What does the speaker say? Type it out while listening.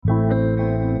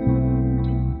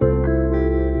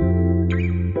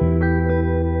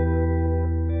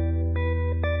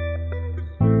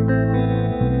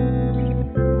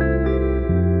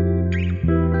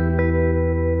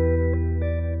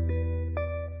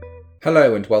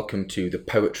Hello and welcome to The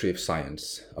Poetry of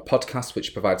Science, a podcast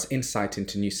which provides insight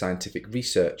into new scientific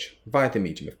research via the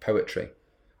medium of poetry.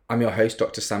 I'm your host,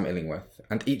 Dr. Sam Illingworth,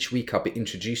 and each week I'll be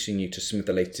introducing you to some of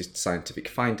the latest scientific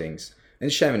findings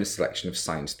and sharing a selection of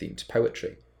science-themed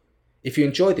poetry. If you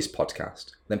enjoy this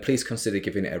podcast, then please consider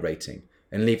giving it a rating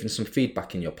and leaving some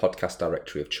feedback in your podcast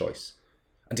directory of choice.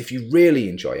 And if you really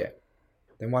enjoy it,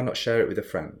 then why not share it with a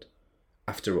friend?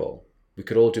 After all, we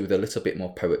could all do with a little bit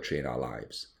more poetry in our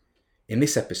lives. In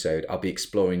this episode, I'll be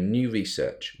exploring new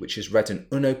research which has read an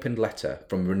unopened letter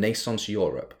from Renaissance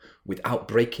Europe without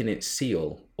breaking its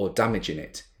seal or damaging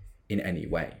it in any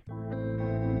way.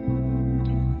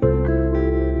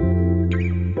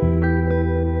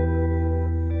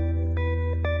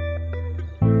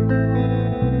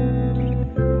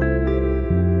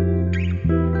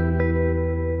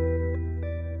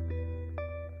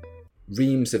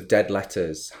 Reams of dead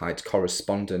letters hide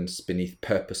correspondence beneath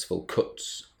purposeful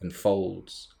cuts and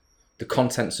folds. The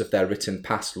contents of their written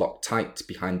past locked tight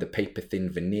behind the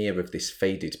paper-thin veneer of this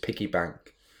faded piggy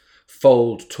bank.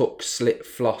 Fold, tuck, slit,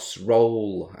 floss,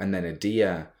 roll, and then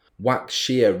adhere. Wax,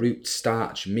 shear, root,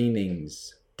 starch,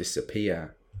 meanings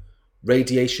disappear.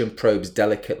 Radiation probes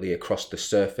delicately across the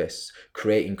surface,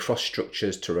 creating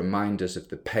cross-structures to remind us of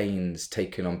the pains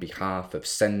taken on behalf of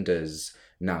senders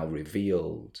now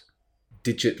revealed.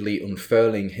 Digitally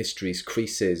unfurling history's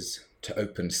creases to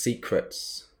open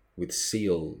secrets with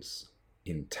seals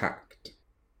intact.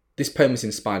 This poem is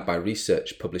inspired by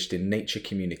research published in Nature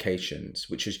Communications,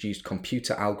 which has used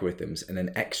computer algorithms and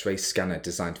an X-ray scanner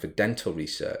designed for dental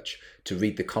research to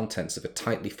read the contents of a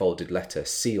tightly folded letter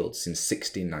sealed since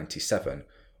 1697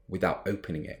 without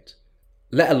opening it.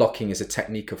 Letter locking is a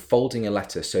technique of folding a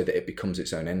letter so that it becomes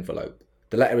its own envelope.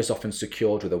 The letter is often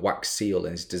secured with a wax seal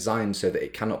and is designed so that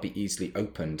it cannot be easily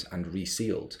opened and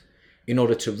resealed. In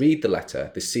order to read the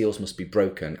letter, the seals must be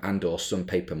broken and/or some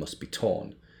paper must be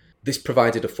torn. This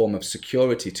provided a form of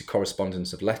security to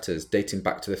correspondence of letters dating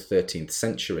back to the 13th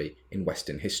century in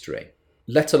Western history.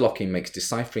 Letter locking makes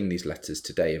deciphering these letters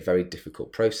today a very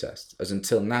difficult process, as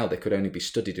until now they could only be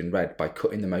studied and read by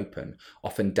cutting them open,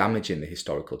 often damaging the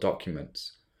historical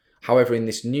documents. However, in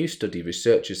this new study,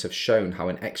 researchers have shown how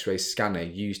an X-ray scanner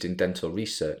used in dental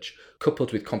research,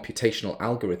 coupled with computational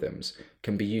algorithms,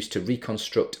 can be used to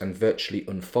reconstruct and virtually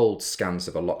unfold scans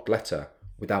of a locked letter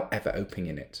without ever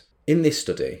opening it. In this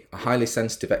study, a highly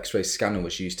sensitive X-ray scanner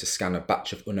was used to scan a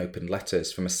batch of unopened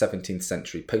letters from a 17th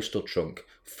century postal trunk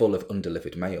full of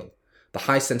undelivered mail. The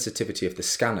high sensitivity of the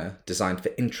scanner, designed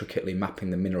for intricately mapping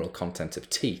the mineral content of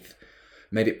teeth,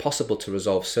 made it possible to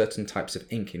resolve certain types of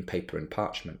ink in paper and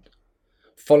parchment.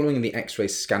 Following the X-ray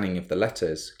scanning of the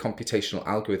letters, computational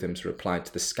algorithms were applied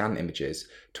to the scan images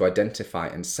to identify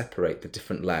and separate the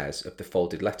different layers of the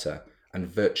folded letter and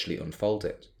virtually unfold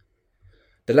it.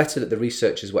 The letter that the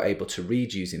researchers were able to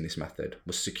read using this method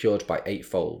was secured by 8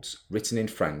 folds, written in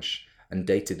French and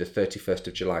dated the 31st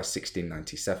of July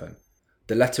 1697.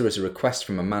 The letter is a request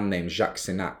from a man named Jacques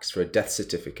Sinax for a death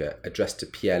certificate addressed to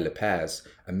Pierre Lepers,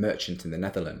 a merchant in the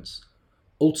Netherlands.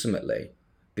 Ultimately,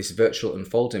 this virtual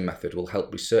unfolding method will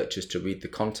help researchers to read the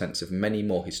contents of many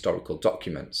more historical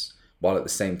documents, while at the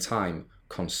same time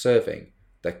conserving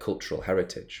their cultural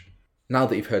heritage. Now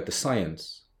that you've heard the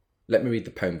science, let me read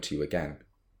the poem to you again.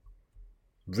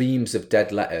 Reams of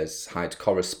dead letters hide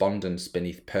correspondence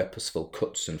beneath purposeful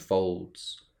cuts and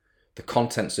folds. The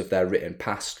contents of their written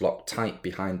past locked tight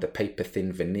behind the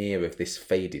paper-thin veneer of this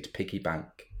faded piggy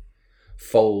bank.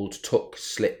 Fold, tuck,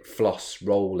 slit, floss,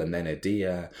 roll, and then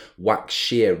adhere. Wax,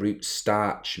 shear, root,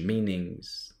 starch,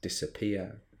 meanings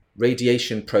disappear.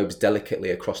 Radiation probes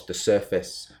delicately across the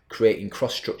surface, creating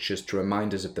cross-structures to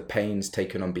remind us of the pains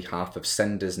taken on behalf of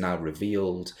senders now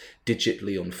revealed,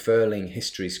 digitally unfurling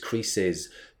history's creases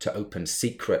to open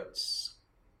secrets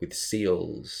with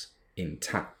seals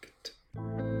intact.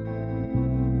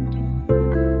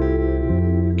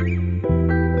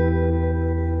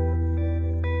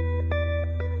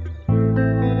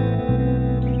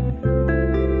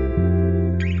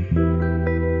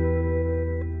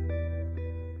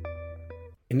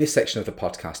 In this section of the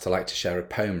podcast, I like to share a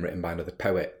poem written by another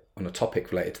poet on a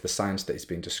topic related to the science that has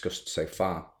been discussed so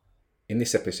far. In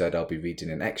this episode, I'll be reading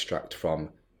an extract from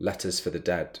Letters for the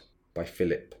Dead by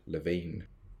Philip Levine.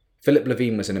 Philip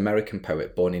Levine was an American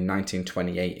poet born in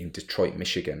 1928 in Detroit,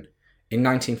 Michigan. In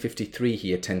 1953,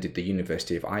 he attended the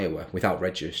University of Iowa without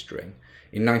registering.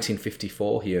 In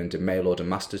 1954, he earned a mail-order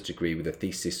master's degree with a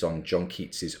thesis on John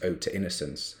Keats's Ode to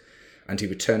Innocence, and he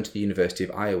returned to the University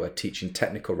of Iowa teaching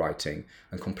technical writing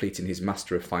and completing his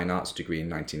Master of Fine Arts degree in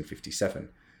 1957.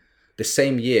 The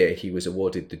same year, he was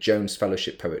awarded the Jones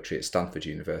Fellowship Poetry at Stanford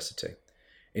University.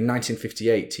 In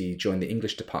 1958, he joined the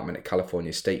English department at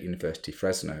California State University,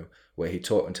 Fresno, where he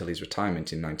taught until his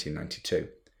retirement in 1992.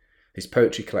 His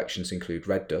poetry collections include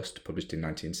Red Dust, published in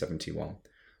 1971,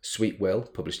 Sweet Will,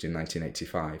 published in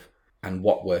 1985, and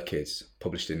What Work Is,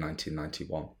 published in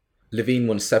 1991. Levine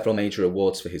won several major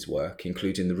awards for his work,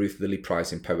 including the Ruth Lilly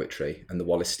Prize in Poetry and the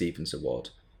Wallace Stevens Award.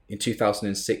 In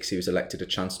 2006, he was elected a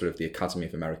Chancellor of the Academy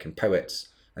of American Poets,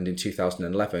 and in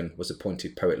 2011 was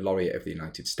appointed Poet Laureate of the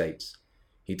United States.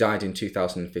 He died in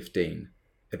 2015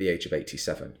 at the age of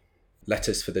 87.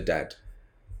 Letters for the Dead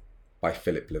by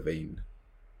Philip Levine.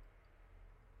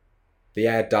 The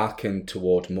air darkened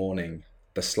toward morning.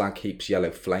 The slag heap's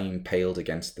yellow flame paled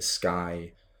against the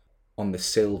sky. On the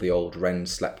sill the old wren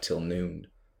slept till noon.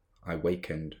 I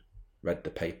wakened, read the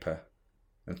paper,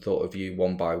 and thought of you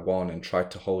one by one, and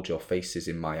tried to hold your faces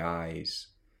in my eyes,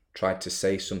 tried to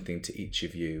say something to each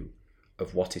of you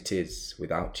of what it is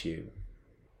without you.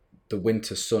 The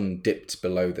winter sun dipped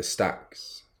below the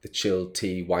stacks, the chilled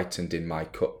tea whitened in my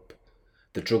cup.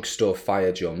 The drugstore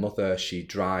fired your mother, she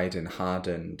dried and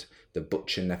hardened. The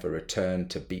butcher never returned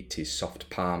to beat his soft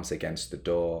palms against the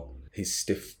door. His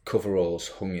stiff coveralls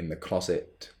hung in the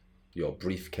closet. Your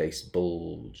briefcase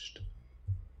bulged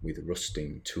with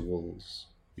rusting tools.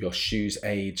 Your shoes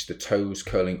aged, the toes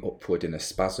curling upward in a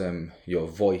spasm. Your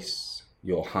voice,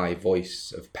 your high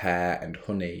voice of pear and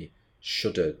honey,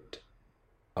 shuddered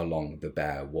along the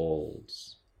bare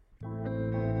walls.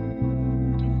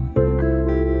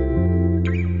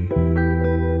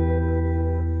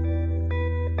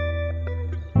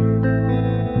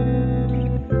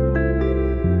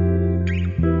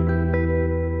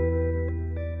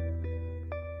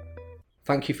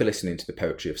 Thank you for listening to The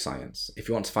Poetry of Science. If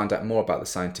you want to find out more about the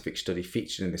scientific study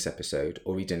featured in this episode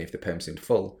or read any of the poems in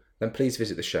full, then please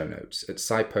visit the show notes at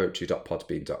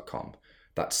scipoetry.podbean.com.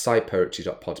 That's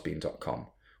scipoetry.podbean.com,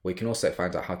 where you can also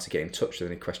find out how to get in touch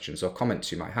with any questions or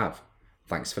comments you might have.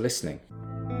 Thanks for listening.